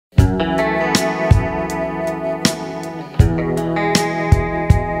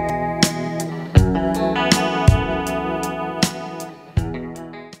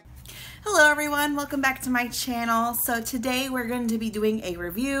back to my channel. So today we're going to be doing a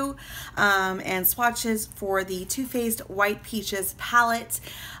review and swatches for the Too Faced White Peaches palette.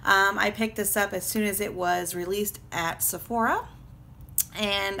 I picked this up as soon as it was released at Sephora,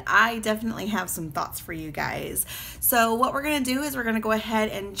 and I definitely have some thoughts for you guys. So what we're going to do is we're going to go ahead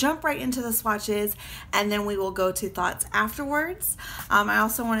and jump right into the swatches, and then we will go to thoughts afterwards. I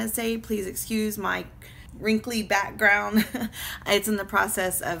also want to say, please excuse my wrinkly background. It's in the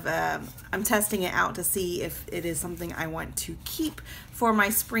process of I'm testing it out to see if it is something I want to keep for my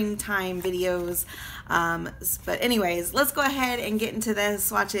springtime videos. But anyways, let's go ahead and get into the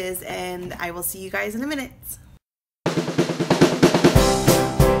swatches, and I will see you guys in a minute.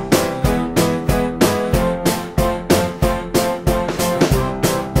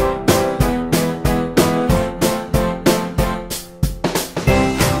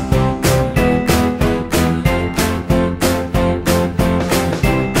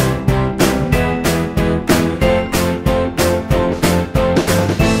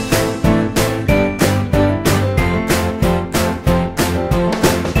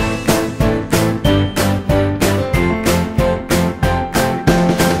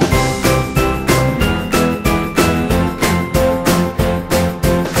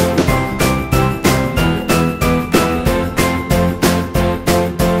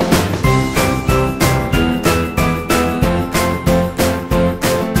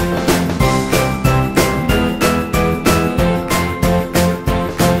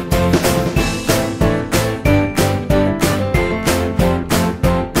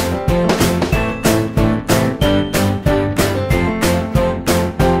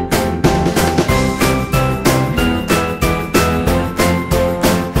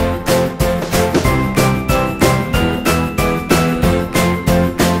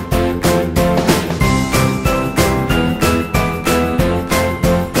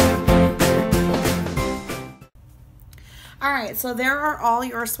 Alright, so there are all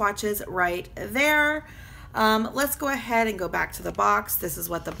your swatches right there. Let's go ahead and go back to the box. This is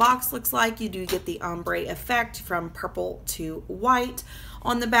what the box looks like. You do get the ombre effect from purple to white.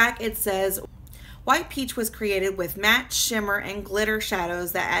 On the back it says, White Peach was created with matte, shimmer, and glitter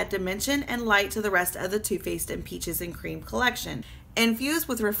shadows that add dimension and light to the rest of the Too Faced and Peaches and Cream collection. Infused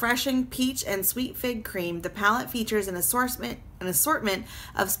with refreshing peach and sweet fig cream, the palette features an assortment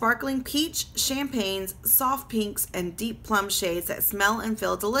of sparkling peach, champagnes, soft pinks, and deep plum shades that smell and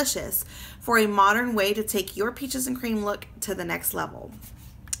feel delicious for a modern way to take your peaches and cream look to the next level.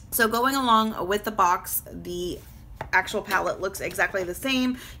 So going along with the box, the actual palette looks exactly the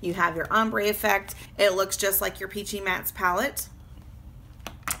same. You have your ombre effect. It looks just like your Peachy Mattes palette.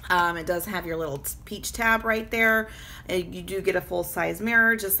 It does have your little peach tab right there. You do get a full-size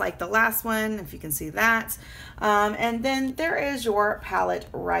mirror just like the last one, if you can see that. And then there is your palette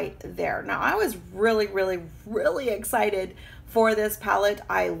right there. Now, I was really excited for this palette.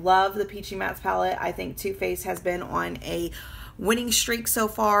 I love the Peachy Mattes palette. I think Too Faced has been on a winning streak so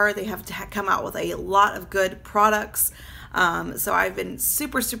far. They have come out with a lot of good products. So I've been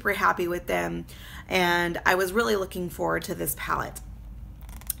super happy with them, and I was really looking forward to this palette.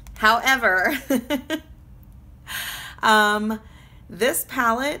 However, this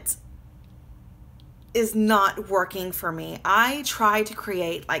palette is not working for me. I tried to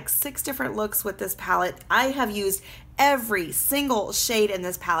create like 6 different looks with this palette. I have used every single shade in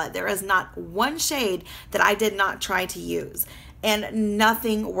this palette. There is not one shade that I did not try to use, and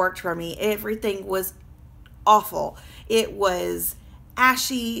nothing worked for me. Everything was awful. It was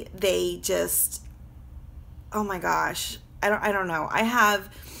ashy. They just, oh my gosh. I don't know. I have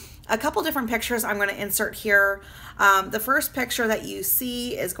a couple different pictures I'm going to insert here. The first picture that you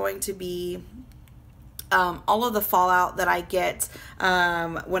see is going to be all of the fallout that I get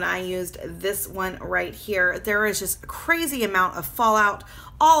when I used this one right here. There is just a crazy amount of fallout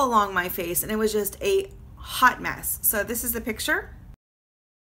all along my face, and it was just a hot mess. So this is the picture.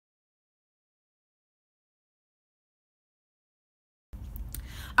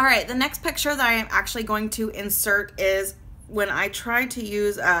 All right, the next picture that I am actually going to insert is when I tried to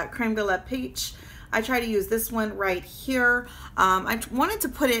use Creme de la Peach. I tried to use this one right here. I wanted to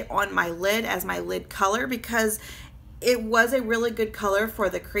put it on my lid as my lid color because it was a really good color for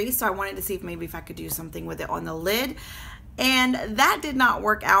the crease. So I wanted to see if maybe I could do something with it on the lid. And that did not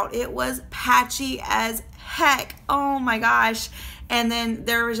work out. It was patchy as heck. Oh my gosh. And then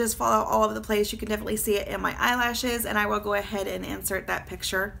there was just fallout all over the place. You can definitely see it in my eyelashes, and I will go ahead and insert that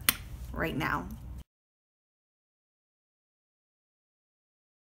picture right now.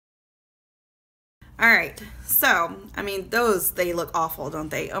 All right, so, I mean, they look awful, don't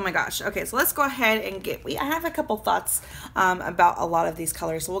they? Oh my gosh. Okay, so let's go ahead and I have a couple thoughts about a lot of these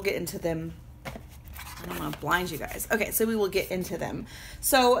colors, so we'll get into them I don't want to blind you guys. Okay, so we will get into them.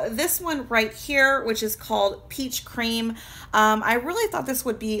 So this one right here, which is called Peach Cream, I really thought this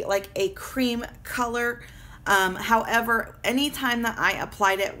would be like a cream color. However, anytime that I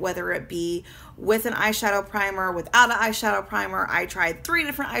applied it, whether it be with an eyeshadow primer, without an eyeshadow primer, I tried 3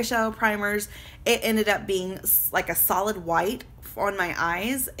 different eyeshadow primers, it ended up being like a solid white on my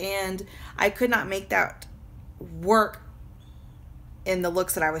eyes, and I could not make that work in the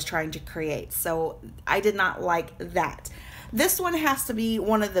looks that I was trying to create. So I did not like that. This one has to be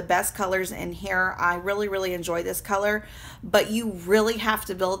one of the best colors in here. I really, really enjoy this color, but you really have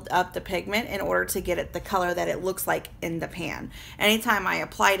to build up the pigment in order to get it the color that it looks like in the pan. Anytime I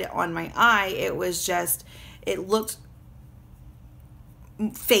applied it on my eye, it was just, it looked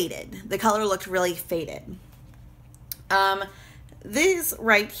faded. The color looked really faded. These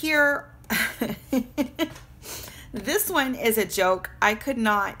right here, this one is a joke. I could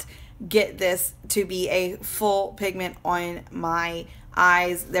not get this to be a full pigment on my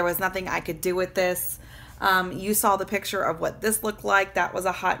eyes. There was nothing I could do with this. You saw the picture of what this looked like. That was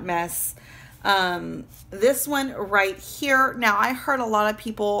a hot mess. This one right here, now I heard a lot of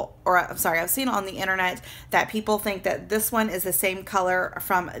people, or I'm sorry, I've seen on the internet that people think that this one is the same color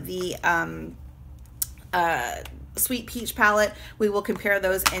from the Sweet Peach palette. We will compare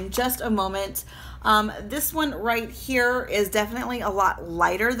those in just a moment. This one right here is definitely a lot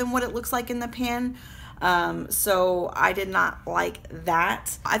lighter than what it looks like in the pan. So I did not like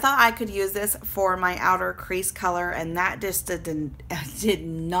that. I thought I could use this for my outer crease color, and that just did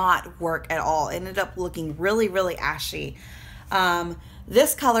not work at all. It ended up looking really, really ashy.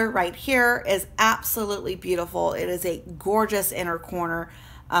 This color right here is absolutely beautiful. It is a gorgeous inner corner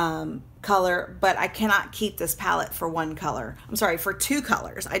color, but I cannot keep this palette for one color. I'm sorry, for 2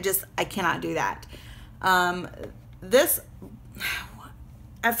 colors. I cannot do that. This,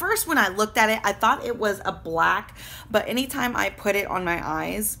 at first when I looked at it, I thought it was a black, but anytime I put it on my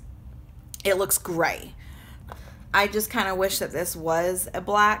eyes, it looks gray. I just kind of wish that this was a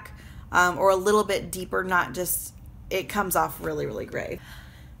black, or a little bit deeper, not just, it comes off really, really gray.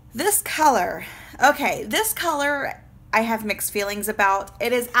 This color, okay, this color I have mixed feelings about.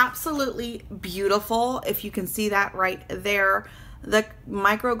 It is absolutely beautiful. If you can see that right there, the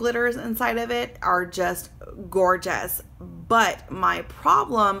micro glitters inside of it are just gorgeous. But my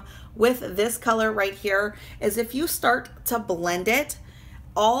problem with this color right here is if you start to blend it,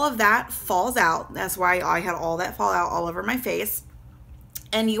 all of that falls out. That's why I had all that fall out all over my face.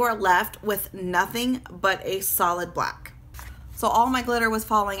 And you are left with nothing but a solid black. So all my glitter was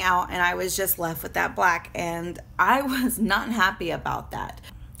falling out and I was just left with that black, and I was not happy about that.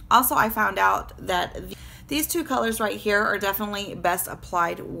 Also, I found out that these 2 colors right here are definitely best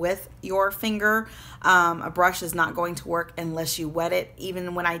applied with your finger. A brush is not going to work unless you wet it.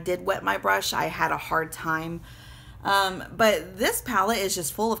 Even when I did wet my brush, I had a hard time. But this palette is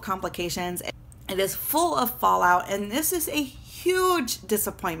just full of complications. It is full of fallout, and this is a huge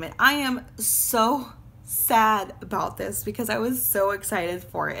disappointment. I am so sad about this because I was so excited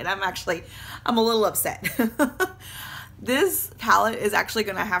for it. I'm a little upset. This palette is actually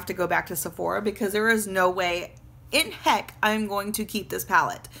going to have to go back to Sephora because there is no way in heck I'm going to keep this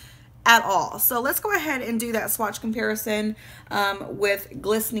palette at all. So let's go ahead and do that swatch comparison with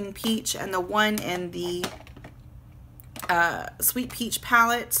Glistening Peach and the one in the Sweet Peach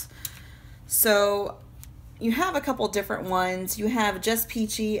palette. So you have a couple different ones. You have Just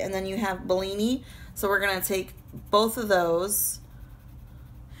Peachy and then you have Bellini. So we're going to take both of those,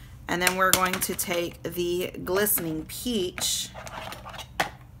 and then we're going to take the Glistening Peach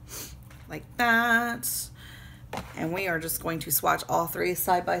like that, and we are just going to swatch all 3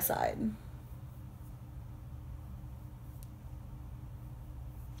 side by side.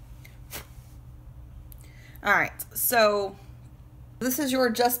 All right, so this is your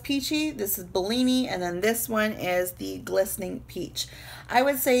Just Peachy, this is Bellini, and then this one is the Glistening Peach. I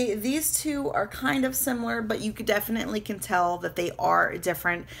would say these 2 are kind of similar, but you definitely can tell that they are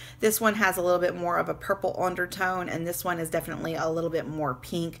different. This one has a little bit more of a purple undertone, and this one is definitely a little bit more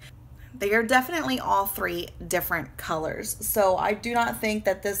pink. They are definitely all 3 different colors, so I do not think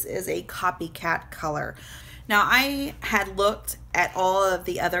that this is a copycat color. Now, I had looked at all of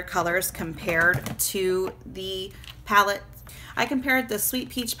the other colors compared to the palette. I compared the Sweet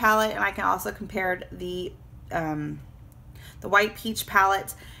Peach palette, and I can also compare the White Peach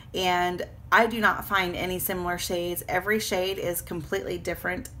palette, and I do not find any similar shades. Every shade is completely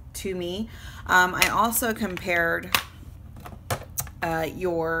different to me. I also compared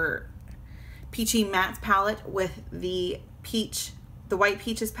your Peachy Matte palette with the Peach the White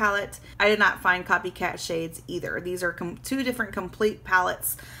Peaches palette. I did not find copycat shades either. These are two different complete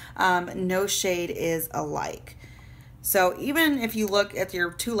palettes. No shade is alike. So even if you look at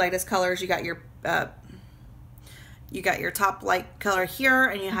your two lightest colors, you got your top light color here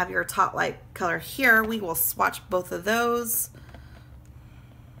and you have your top light color here. We will swatch both of those.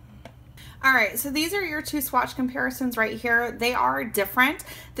 All right, so these are your two swatch comparisons right here. They are different.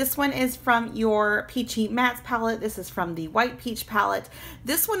 This one is from your Peachy Mattes palette. This is from the White Peach palette.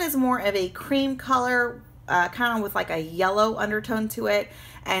 This one is more of a cream color, kind of with like a yellow undertone to it.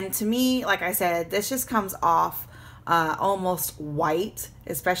 And to me, like I said, this just comes off almost white,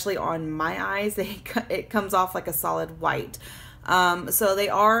 especially on my eyes. It comes off like a solid white. So they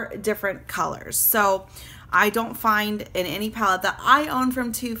are different colors. So I don't find in any palette that I own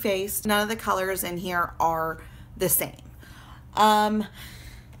from Too Faced, none of the colors in here are the same.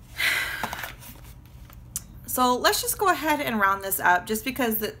 So let's just go ahead and round this up, just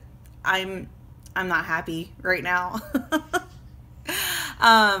because I'm not happy right now.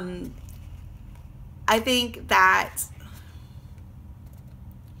 I think that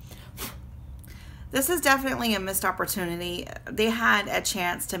this is definitely a missed opportunity. They had a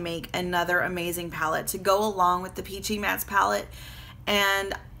chance to make another amazing palette to go along with the Peachy Mattes palette,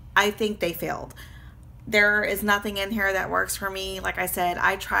 and I think they failed. There is nothing in here that works for me. Like I said,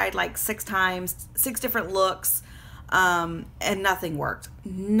 I tried like 6 times, 6 different looks, and nothing worked.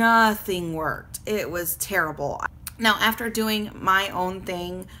 Nothing worked. It was terrible. Now, after doing my own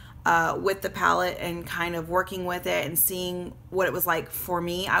thing with the palette and kind of working with it and seeing what it was like for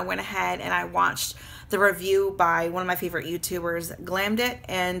me, I went ahead and I watched the review by one of my favorite YouTubers, Glammed It,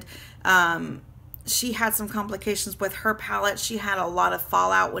 and she had some complications with her palette. She had a lot of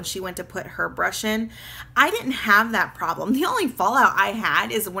fallout when she went to put her brush in. I didn't have that problem. The only fallout I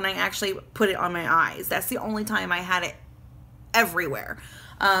had is when I actually put it on my eyes. That's the only time I had it everywhere.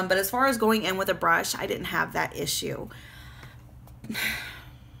 But as far as going in with a brush, I didn't have that issue.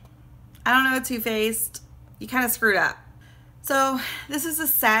 I don't know, Too Faced, you kind of screwed up. So this is a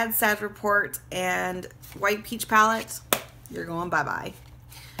sad, sad report, and White Peach palette, you're going bye-bye.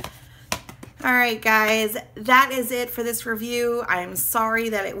 All right, guys, that is it for this review. I'm sorry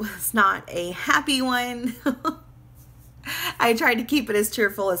that it was not a happy one. I tried to keep it as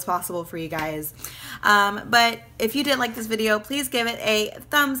cheerful as possible for you guys. But if you did like this video, please give it a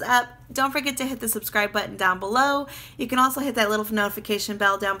thumbs up. Don't forget to hit the subscribe button down below. You can also hit that little notification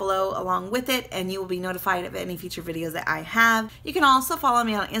bell down below along with it, and you will be notified of any future videos that I have. You can also follow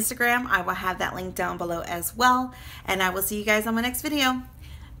me on Instagram. I will have that link down below as well. And I will see you guys on my next video.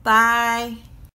 Bye.